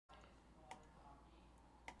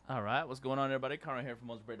All right, what's going on, everybody? Conrad here from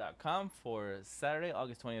Mojobreak.com for Saturday,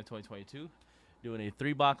 August 20th, 2022. Doing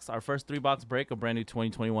a our first three-box break of brand new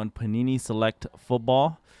 2021 Panini Select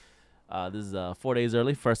Football. This is 4 days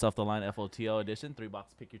early, first off the line FOTL edition.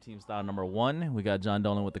 Three-box pick your team style number 1. We got John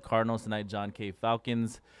Dolan with the Cardinals tonight, John K.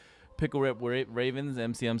 Falcons, Pickle Rip Ravens,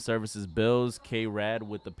 MCM Services Bills, K. Rad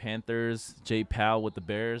with the Panthers, J. Powell with the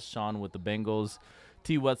Bears, Sean with the Bengals,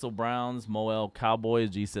 T. Wetzel Browns, Moel Cowboys,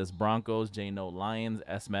 G says Broncos, J. Note Lions,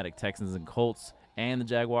 Asthmatic Texans and Colts, and the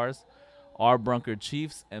Jaguars. R. Brunker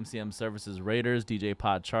Chiefs, MCM Services Raiders, DJ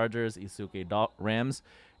Pod Chargers, Isuke Rams,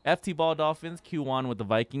 FT Ball Dolphins, Q1 with the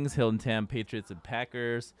Vikings, Hilton Tam Patriots and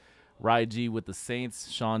Packers, Rai G with the Saints,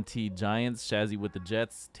 Sean T Giants, Shazzy with the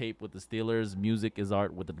Jets, Tape with the Steelers, Music is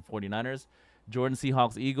Art with the 49ers, Jordan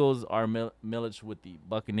Seahawks Eagles, R. Millich with the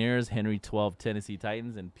Buccaneers, Henry 12 Tennessee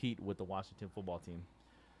Titans, and Pete with the Washington football team.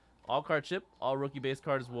 All card ship, all rookie base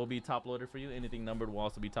cards will be top loaded for you. Anything numbered will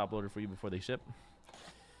also be top loaded for you before they ship.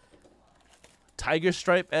 Tiger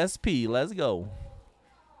Stripe SP, let's go.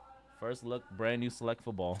 First look, brand new Select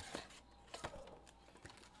Football.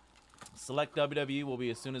 Select WWE will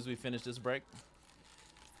be as soon as we finish this break.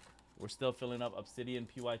 We're still filling up Obsidian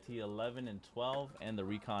PYT 11 and 12 and the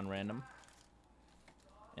Recon Random.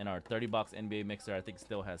 And our 30-box NBA mixer, I think,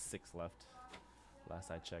 still has 6 left. Last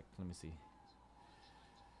I checked. Let me see.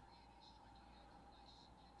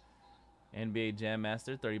 NBA Jam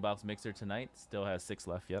Master 30-box mixer tonight. Still has 6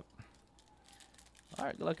 left. Yep. All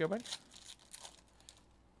right. Good luck, everybody.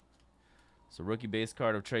 So, rookie base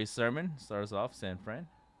card of Trey Sermon. Starts off San Fran.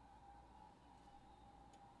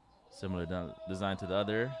 Similar design to the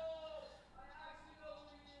other.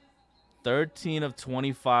 13 of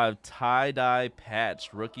 25 tie-dye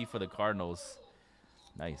patch. Rookie for the Cardinals.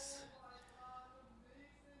 Nice.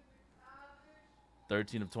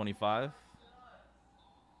 13 of 25.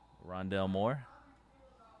 Rondell Moore.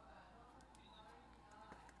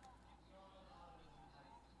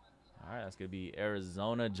 All right, that's going to be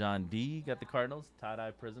Arizona. John D. Got the Cardinals.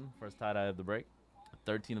 Tie-dye Prism. First tie-dye of the break.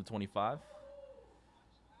 13 of 25.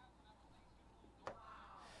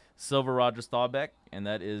 Silver Roger Staubach, and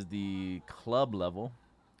that is the club level.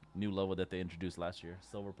 New level that they introduced last year.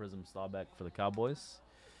 Silver Prism Staubach for the Cowboys.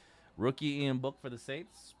 Rookie Ian Book for the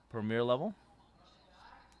Saints. Premier level.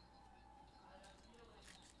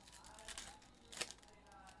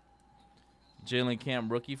 Jalen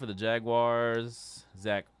Camp rookie for the Jaguars.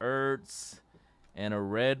 Zach Ertz. And a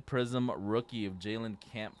red prism rookie of Jalen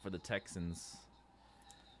Camp for the Texans.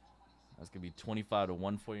 That's going to be 25 to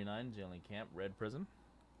 149. Jalen Camp, red prism.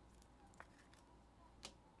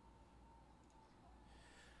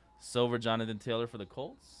 Silver Jonathan Taylor for the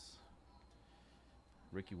Colts.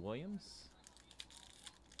 Ricky Williams.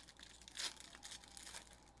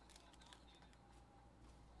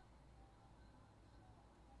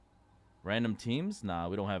 Random teams? Nah,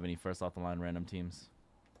 we don't have any first off the line random teams.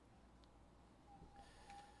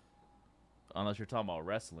 Unless you're talking about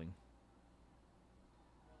wrestling.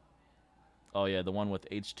 Oh, yeah, the one with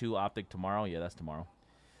H2 Optic tomorrow. Yeah, that's tomorrow.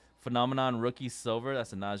 Phenomenon Rookie Silver.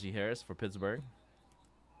 That's a Najee Harris for Pittsburgh.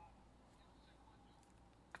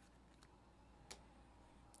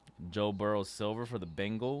 Joe Burrow Silver for the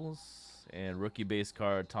Bengals. And rookie base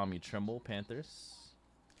card Tommy Tremble, Panthers.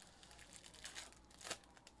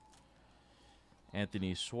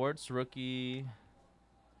 Anthony Schwartz, rookie.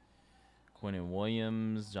 Quinnen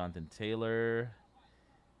Williams, Jonathan Taylor.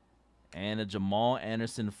 And a Jamal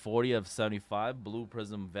Anderson 40 of 75. Blue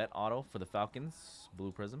Prism Vet Auto for the Falcons.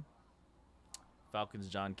 Blue Prism. Falcons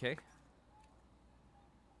John K.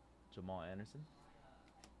 Jamal Anderson.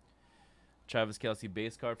 Travis Kelce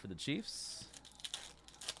base card for the Chiefs.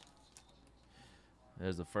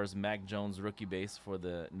 There's the first Mac Jones rookie base for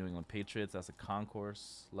the New England Patriots. That's a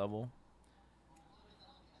Concourse level.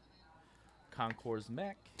 Concourse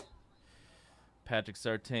Mac. Patrick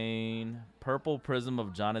Surtain. Purple Prism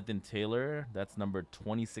of Jonathan Taylor. That's number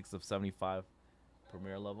 26 of 75.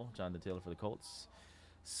 Premier level. Jonathan Taylor for the Colts.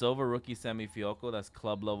 Silver rookie Sammy Fioco. That's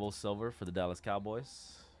club level silver for the Dallas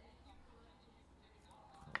Cowboys.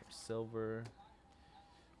 Silver.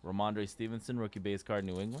 Ramondre Stevenson, rookie base card,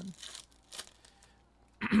 New England.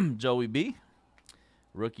 Joey B.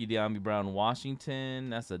 Rookie De'Ami Brown, Washington.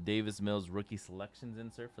 That's a Davis Mills rookie selections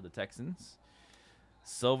insert for the Texans.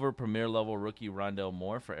 Silver premier level rookie Rondell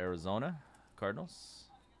Moore for Arizona Cardinals.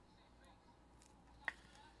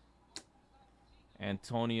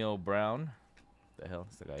 Antonio Brown. What the hell?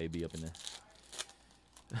 Still got AB up in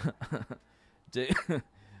there.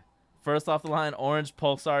 First off the line, orange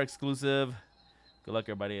Pulsar exclusive. Good luck,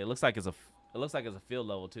 everybody. It looks like it's a field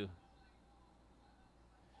level too.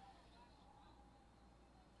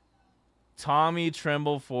 Tommy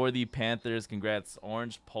Tremble for the Panthers. Congrats.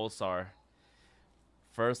 Orange Pulsar.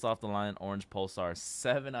 First off the line, Orange Pulsar.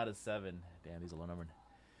 7 out of 7. Damn, these are low numbered.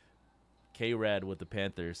 K-Rad with the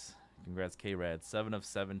Panthers. Congrats, K-Rad. 7 of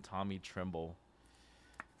 7, Tommy Tremble.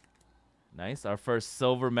 Nice. Our first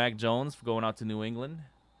silver Mac Jones going out to New England.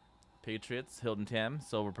 Patriots, Hilton Tam.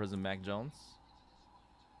 Silver Prism Mac Jones.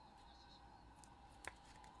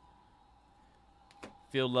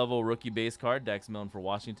 Field level rookie base card, Dax Milne for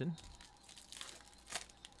Washington.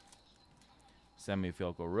 Sammy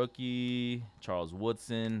Fielko rookie. Charles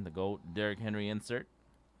Woodson, the GOAT. Derrick Henry insert.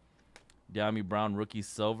 De'Ami Brown rookie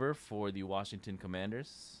silver for the Washington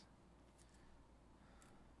Commanders.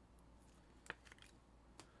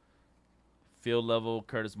 Field level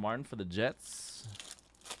Curtis Martin for the Jets.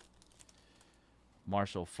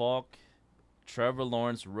 Marshall Faulk. Trevor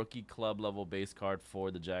Lawrence rookie club level base card for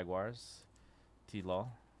the Jaguars. T-Law.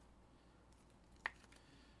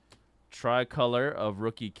 Tricolor of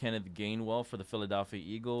rookie Kenneth Gainwell for the Philadelphia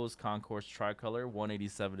Eagles. Concourse tricolor,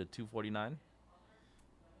 187 to 249.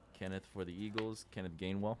 Kenneth for the Eagles. Kenneth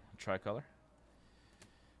Gainwell, tricolor.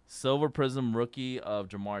 Silver Prism rookie of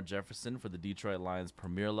Jamar Jefferson for the Detroit Lions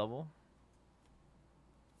premier level.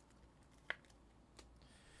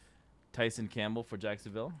 Tyson Campbell for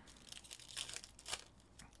Jacksonville.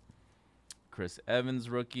 Chris Evans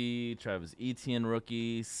rookie. Travis Etienne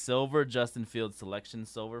rookie. Silver Justin Fields selection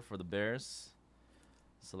silver for the Bears.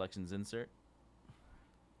 Selections insert.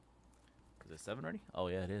 Is it 7 already? Oh,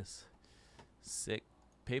 yeah, it is. Sick.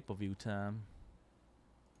 Pay-per-view time.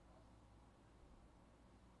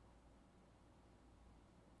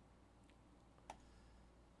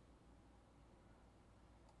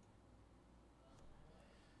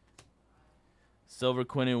 Silver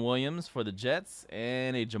Quinnen Williams for the Jets,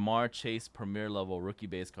 and a Jamar Chase Premier Level rookie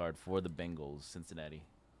base card for the Bengals, Cincinnati.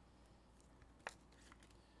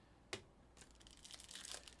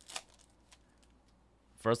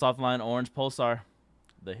 First off line, Orange Pulsar.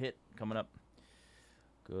 The hit coming up.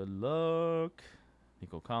 Good luck.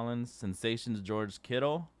 Nico Collins. Sensations, George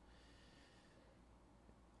Kittle.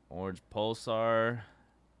 Orange Pulsar.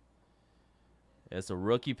 It's a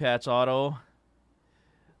rookie patch auto.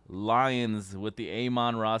 Lions with the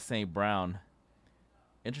Amon-Ra St. Brown.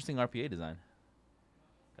 Interesting RPA design.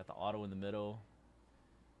 Got the auto in the middle.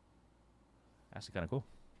 Actually kind of cool.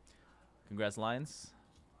 Congrats, Lions.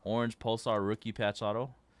 Orange Pulsar rookie patch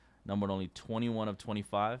auto. Numbered only 21 of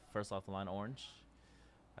 25. First off the line, orange.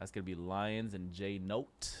 That's going to be Lions and J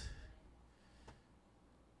Note.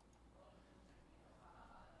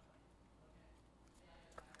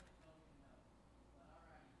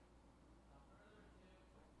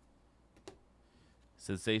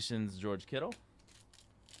 Sensations, George Kittle.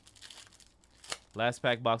 Last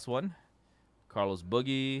pack, box 1. Carlos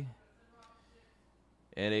Boogie.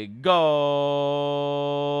 And a gold.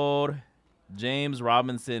 James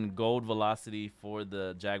Robinson, gold velocity for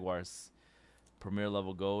the Jaguars. Premier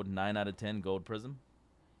level gold, 9 out of 10, gold prism.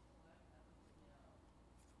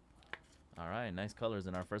 All right, nice colors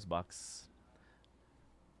in our first box.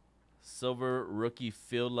 Silver rookie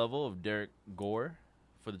field level of Derek Gore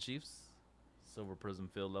for the Chiefs. Silver prism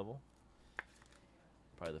field level.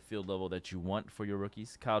 Probably the field level that you want for your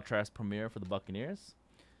rookies. Kyle Trask Premier for the Buccaneers.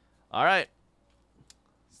 All right.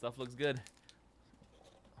 Stuff looks good.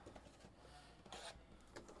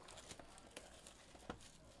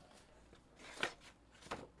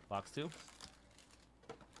 Box 2.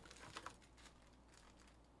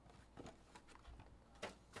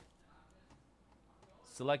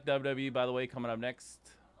 Select WWE, by the way, coming up next.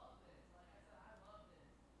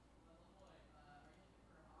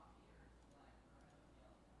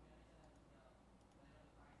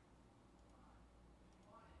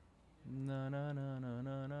 Na na na na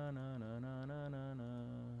na na na na na na na.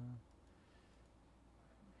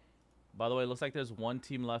 By the way, it looks like there's one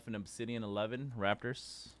team left in Obsidian 11,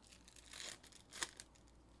 Raptors.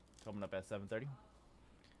 Coming up at 7:30.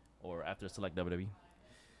 Or after Select WWE.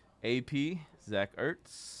 AP, Zach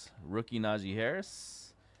Ertz. Rookie Najee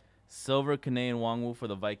Harris. Silver, Kane Nwangwu for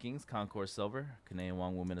the Vikings. Concourse Silver. Kane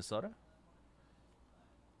Nwangwu, Minnesota.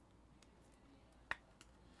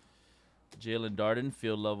 Jalen Darden,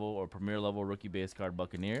 field level or premier level rookie base card,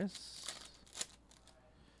 Buccaneers.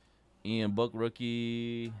 Ian Book,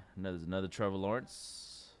 rookie. Another Trevor Lawrence.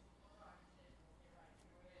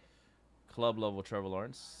 Club level Trevor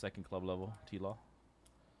Lawrence. Second club level, T-Law.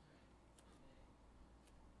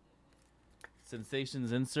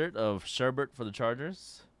 Sensations insert of Sherbert for the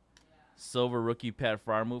Chargers. Silver rookie Pat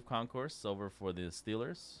Freiermuth Concourse. Silver for the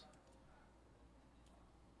Steelers.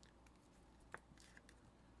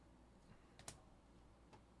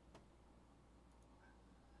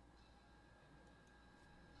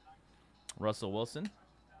 Russell Wilson.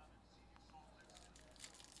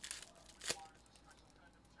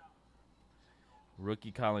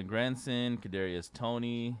 Rookie Colin Granson, Kadarius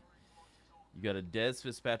Toney. You got a Dez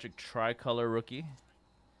Fitzpatrick tricolor rookie.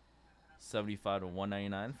 75 to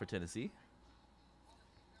 199 for Tennessee.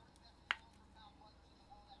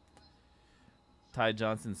 Ty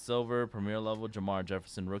Johnson silver, premier level. Jamar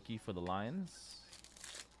Jefferson rookie for the Lions.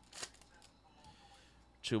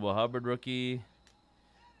 Chuba Hubbard rookie.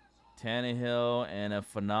 Tannehill and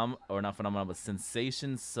a but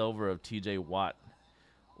sensation silver of TJ Watt.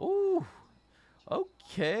 Ooh.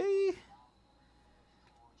 Okay.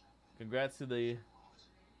 Congrats to the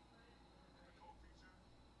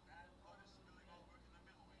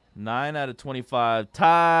 9 out of 25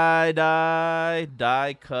 die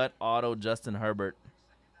cut auto Justin Sherbert.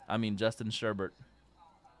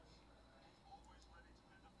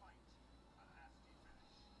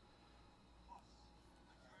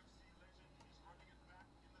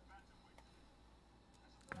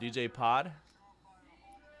 DJ Pod.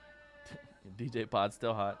 DJ Pod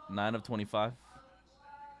still hot. 9 of 25.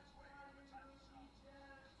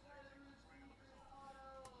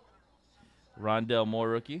 Rondell Moore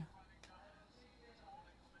rookie.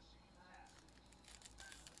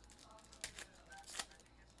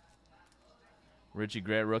 Richie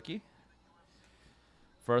Grant rookie.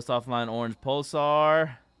 First offline orange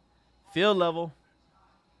pulsar. Field level.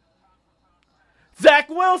 Zach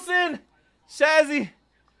Wilson. Shazzy.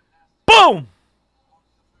 Boom.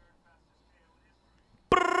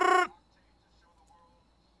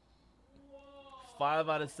 5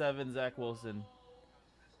 out of 7, Zach Wilson.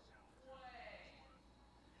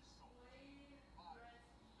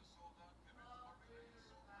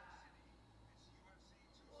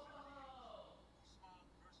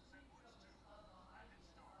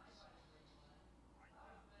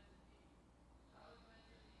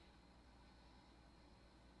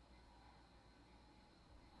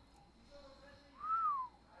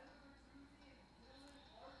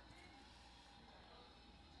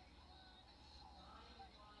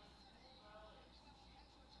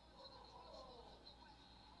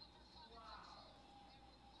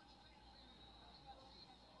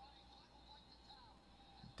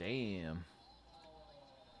 Damn.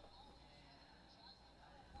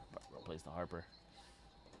 Replace the Harper.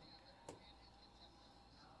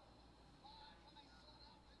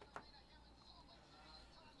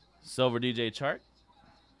 Silver DJ Chark.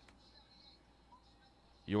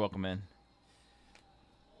 You're welcome, man.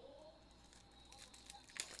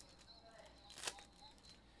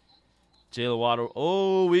 Jalen Waddle.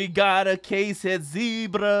 Oh, we got a case hit.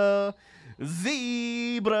 Zebra.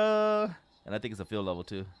 And I think it's a field level,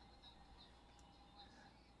 too.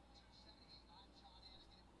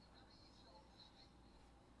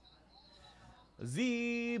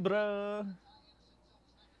 Zebra.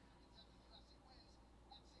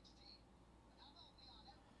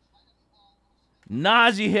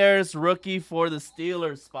 Najee Harris, rookie for the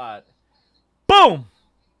Steelers spot. Boom!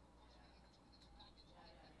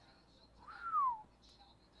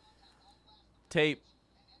 Tape.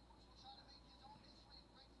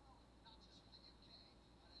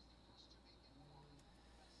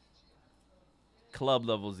 Club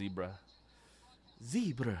level zebra.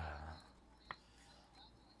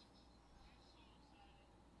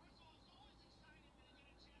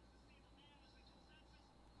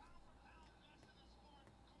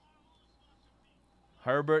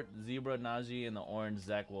 Herbert, Zebra, Najee, and the orange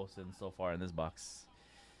Zach Wilson so far in this box.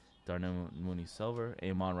 Darnell Mooney silver.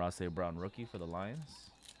 Amon-Ra St. Brown rookie for the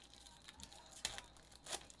Lions.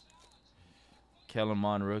 Kellen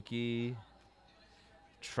Mond rookie.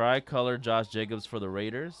 Tricolor Josh Jacobs for the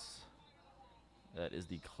Raiders. That is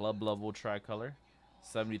the club level tricolor.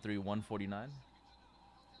 73/149.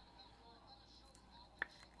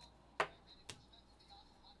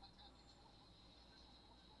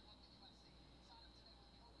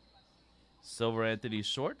 Silver Anthony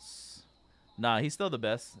Shorts. Nah, he's still the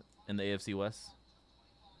best in the AFC West.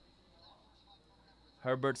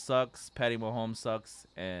 Herbert sucks. Patty Mahomes sucks.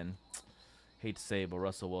 And hate to say it, but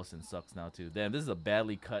Russell Wilson sucks now too. Damn, this is a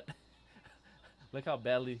badly cut. Look how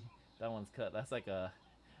badly that one's cut. That's like a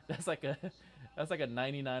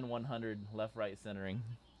 99/100 left right centering.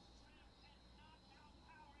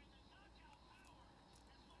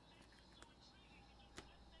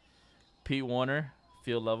 Pete Warner,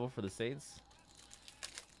 field level for the Saints.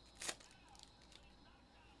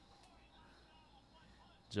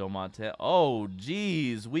 Joe Montana. Oh,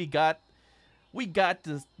 geez, we got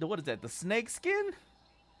this. What is that? The snake skin?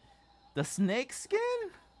 The snake skin?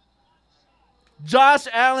 Josh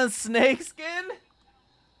Allen snake skin?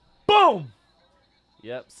 Boom!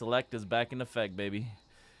 Yep, select is back in effect, baby.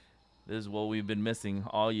 This is what we've been missing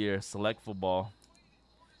all year. Select football.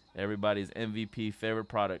 Everybody's MVP favorite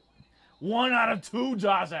product. 1 out of 2,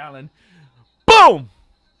 Josh Allen. Boom!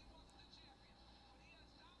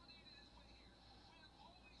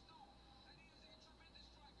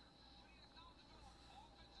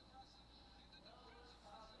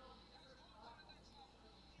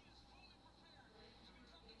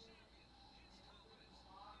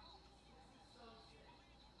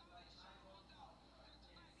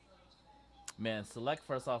 Man, select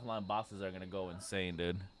first offline boxes are going to go insane,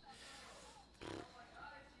 dude.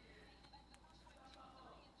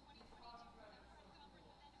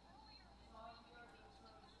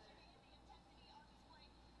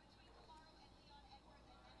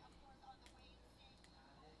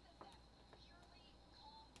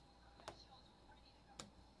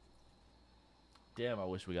 Damn, I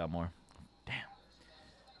wish we got more. Damn.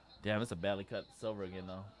 Damn, it's a badly cut silver again,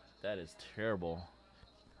 though. That is terrible.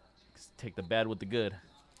 Take the bad with the good.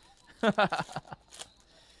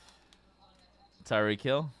 Tyreek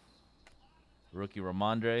Hill. Rookie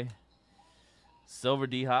Ramondre. Silver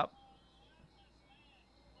D-Hop.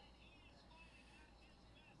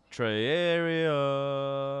 Trey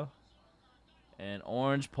Area. And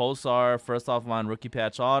orange Pulsar first offline rookie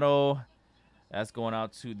patch auto. That's going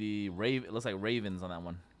out to the Raven. It looks like Ravens on that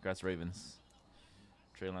one. Congrats, Ravens.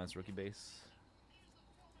 Trey Lance rookie base.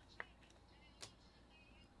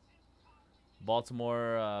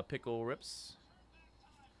 Baltimore Pickle Rips.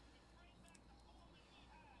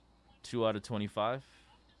 2 out of 25.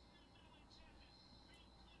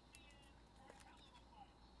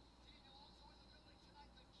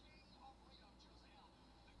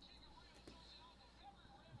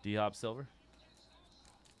 D-Hop Silver.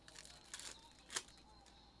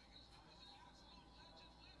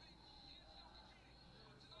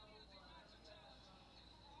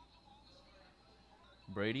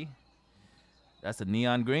 Brady. That's a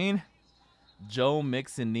neon green. Joe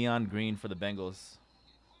Mixon neon green for the Bengals.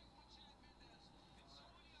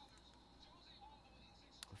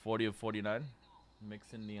 40 of 49.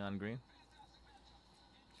 Mixon neon green.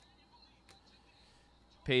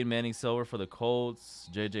 Peyton Manning silver for the Colts.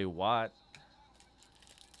 J.J. Watt.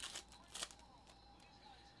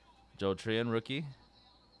 Joe Tryon rookie.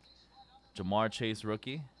 Jamar Chase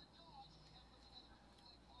rookie.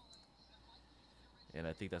 And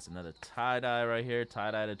I think that's another tie-dye right here.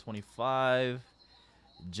 Tie-dye to 25.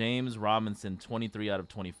 James Robinson, 23 out of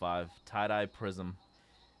 25. Tie-dye prism.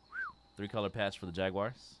 3-color patch for the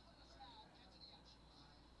Jaguars.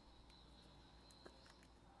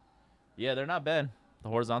 Yeah, they're not bad. The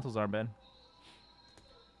horizontals aren't bad.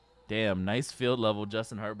 Damn, nice field level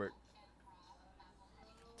Justin Herbert.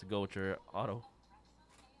 To go with your auto.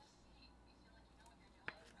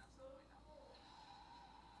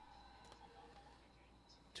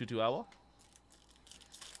 Tutu Owl.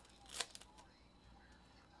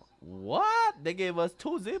 What? They gave us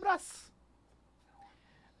 2 zebras.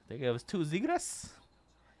 They gave us 2 zebras.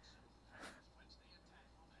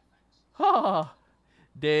 Oh,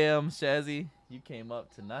 damn, Shazzy. You came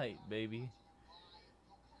up tonight, baby.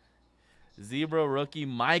 Zebra rookie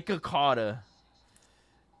Micah Carter.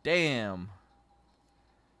 Damn.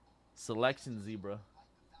 Selection zebra.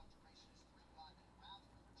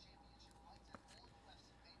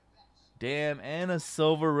 Damn, and a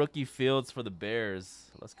silver rookie Fields for the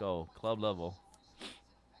Bears. Let's go. Club level.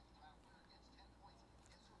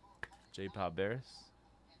 J-Pop Bears.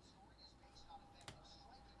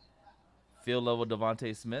 Field level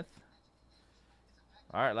Devontae Smith.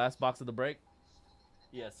 All right, last box of the break.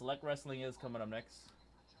 Yeah, Select Wrestling is coming up next,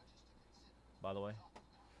 by the way.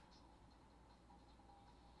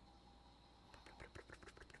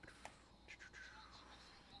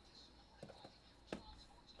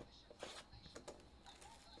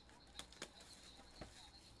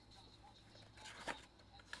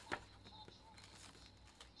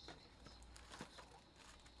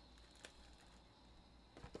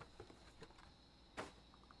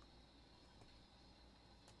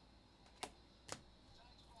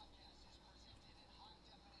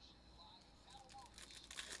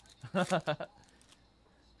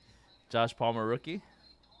 Josh Palmer rookie.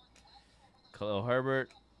 Khalil Herbert.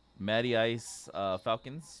 Matty Ice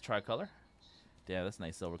Falcons tricolor. Damn, that's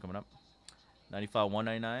nice silver coming up. 95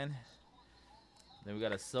 199. Then we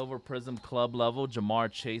got a silver prism club level Jamar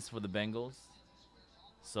Chase for the Bengals.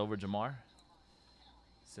 Silver Jamar.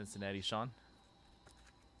 Cincinnati Sean.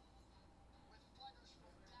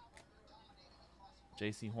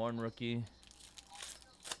 J.C. Horn rookie.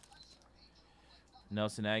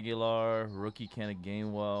 Nelson Aguilar, rookie Kenneth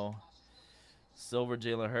Gainwell. Silver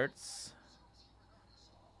Jalen Hurts.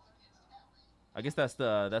 I guess that's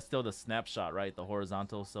still the snapshot, right? The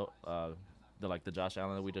horizontal, so the Josh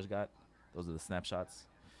Allen that we just got. Those are the snapshots.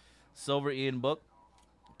 Silver Ian Book,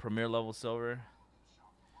 Premier level silver,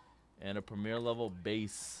 and a Premier level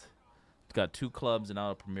base. It's got 2 clubs and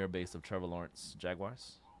now a Premier base of Trevor Lawrence,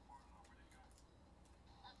 Jaguars.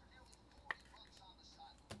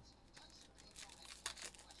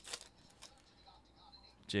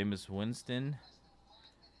 Jameis Winston,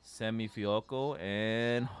 Sammy Fioco,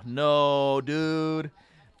 and no, dude,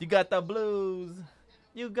 you got the blues.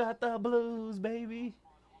 You got the blues, baby.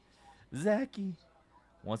 Zachy.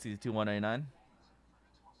 162, 199.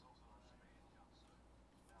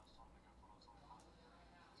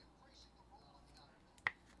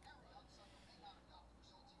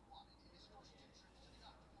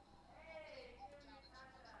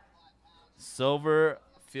 Silver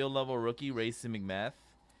field level rookie, Racing McMath.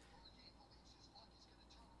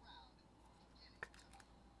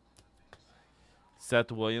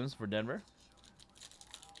 Seth Williams for Denver.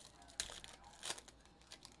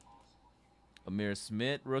 Amir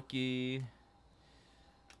Smith, rookie.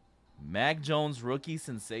 Mac Jones, rookie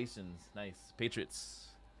sensations. Nice. Patriots.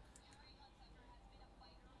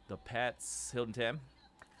 The Pats, Hilton Tam.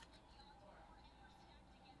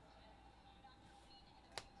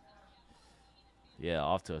 Yeah,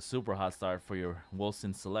 off to a super hot start for your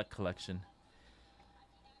Wilson Select collection.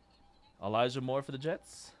 Elijah Moore for the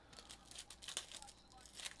Jets.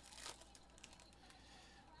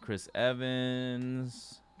 Chris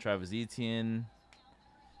Evans, Travis Etienne,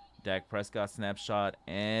 Dak Prescott snapshot,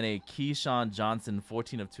 and a Keyshawn Johnson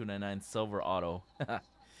 14 of 299 silver auto.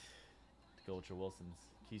 Go with your Wilsons.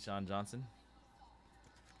 Keyshawn Johnson.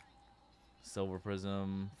 Silver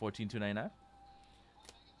Prism 14 299.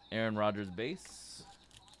 Aaron Rodgers base.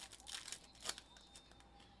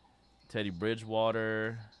 Teddy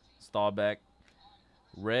Bridgewater, Staubach.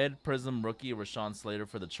 Red Prism rookie Rashawn Slater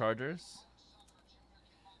for the Chargers.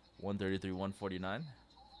 133, 149.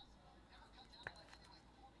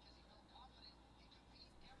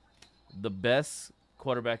 The best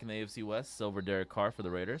quarterback in the AFC West, silver Derek Carr for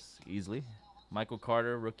the Raiders, easily. Michael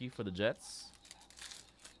Carter, rookie for the Jets.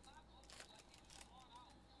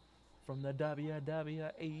 From the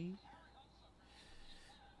WWE.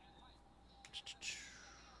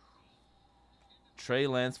 Trey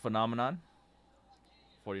Lance phenomenon.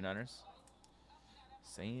 49ers.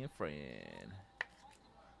 San Fran.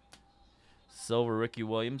 Silver Ricky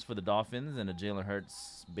Williams for the Dolphins and a Jalen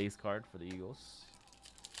Hurts base card for the Eagles.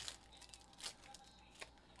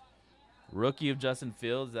 Rookie of Justin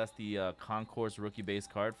Fields. That's the Concourse rookie base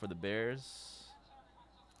card for the Bears.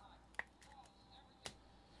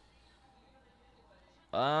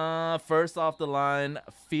 First off the line,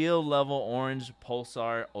 field level orange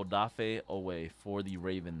Pulsar Odafe Owe for the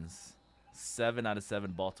Ravens. 7 out of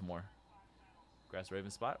 7 Baltimore. Grass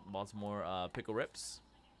Raven spot. Baltimore Pickle Rips.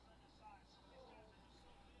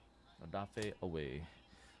 Odafe Owe.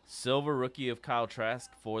 Silver rookie of Kyle Trask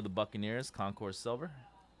for the Buccaneers. Concourse silver.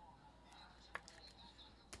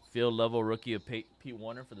 Field level rookie of Pete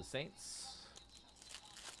Warner for the Saints.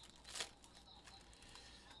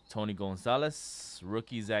 Tony Gonzalez.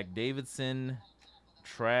 Rookie Zach Davidson.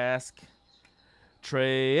 Trask.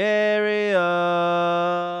 Trey Area.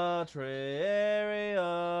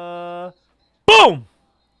 Boom!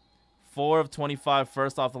 4 of 25.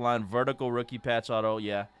 First off the line. Vertical rookie patch auto.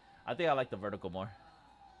 Yeah. I think I like the vertical more.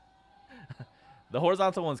 The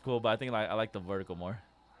horizontal one's cool, but I think I like the vertical more.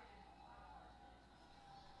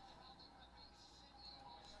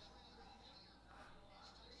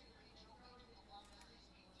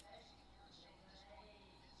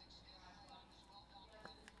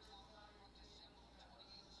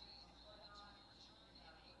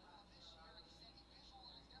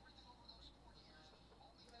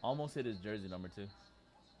 Almost hit his jersey number too.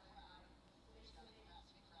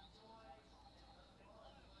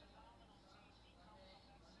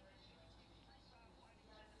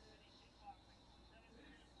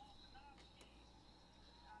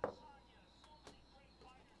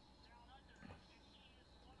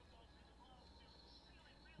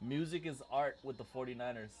 Music is art with the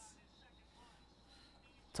 49ers.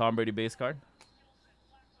 Tom Brady base card.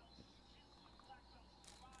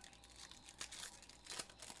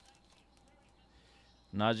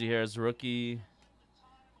 Najee Harris rookie.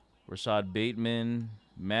 Rashad Bateman.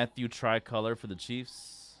 Matthew Tricolor for the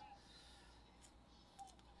Chiefs.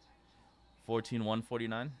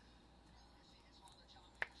 14-149.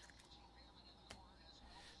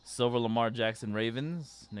 Silver Lamar Jackson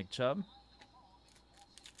Ravens. Nick Chubb.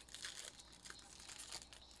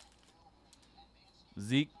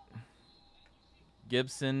 Zeke.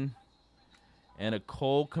 Gibson. And a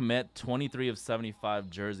Cole Kmet 23 of 75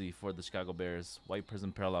 jersey for the Chicago Bears. White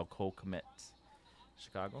Prism Parallel Cole Kmet.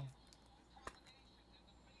 Chicago.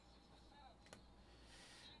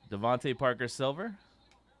 Devontae Parker Silver.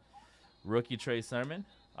 Rookie Trey Sermon.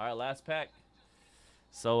 All right, last pack.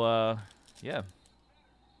 So, yeah.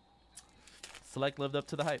 Select lived up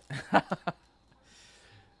to the hype.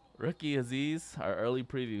 Rookie Aziz, our early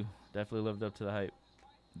preview. Definitely lived up to the hype.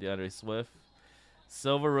 DeAndre Swift.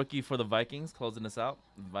 Silver rookie for the Vikings, closing us out.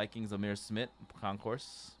 Vikings, Amir Smith,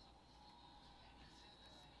 concourse.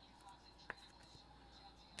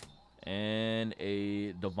 And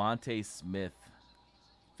a Devontae Smith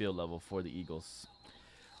field level for the Eagles.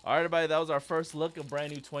 All right, everybody, that was our first look of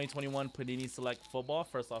brand new 2021 Panini Select Football.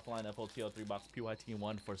 First offline FOTL 3-box PYT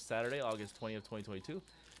 1 for Saturday, August 20th, 2022.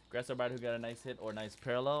 Congrats to everybody who got a nice hit or nice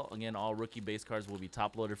parallel. Again, all rookie base cards will be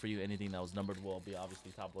top loaded for you. Anything that was numbered will be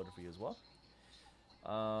obviously top loaded for you as well.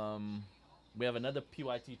 We have another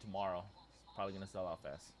PYT tomorrow. It's probably going to sell out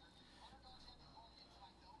fast.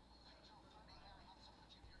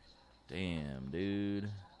 Damn, dude.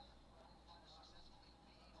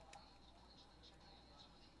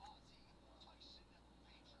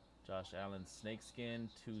 Josh Allen Snakeskin,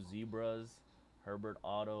 2 Zebras, Herbert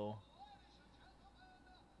Auto,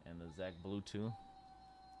 and the Zach Blue 2. It's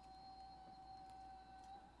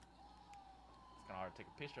kind of hard to take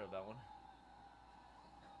a picture of that one.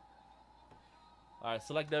 All right,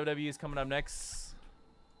 Select WWE is coming up next.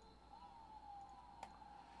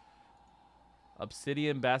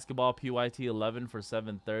 Obsidian Basketball PYT 11 for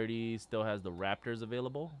 730. Still has the Raptors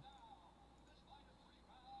available.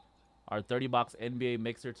 Our 30-box NBA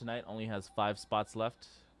mixer tonight only has 5 spots left.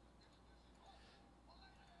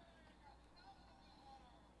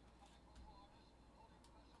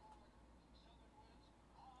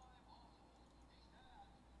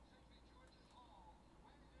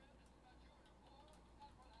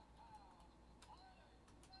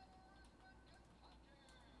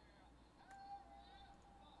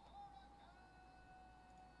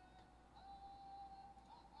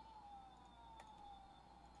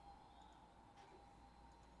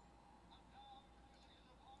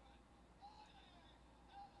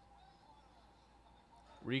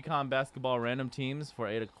 Recon Basketball random teams for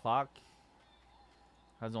 8 o'clock.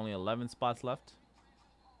 Has only 11 spots left.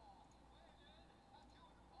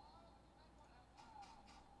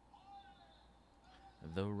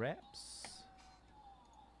 The Raps.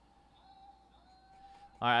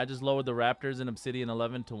 All right, I just lowered the Raptors in Obsidian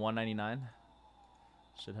 11 to 199.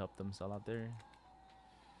 Should help them sell out there.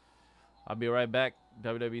 I'll be right back.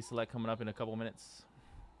 WWE Select coming up in a couple minutes.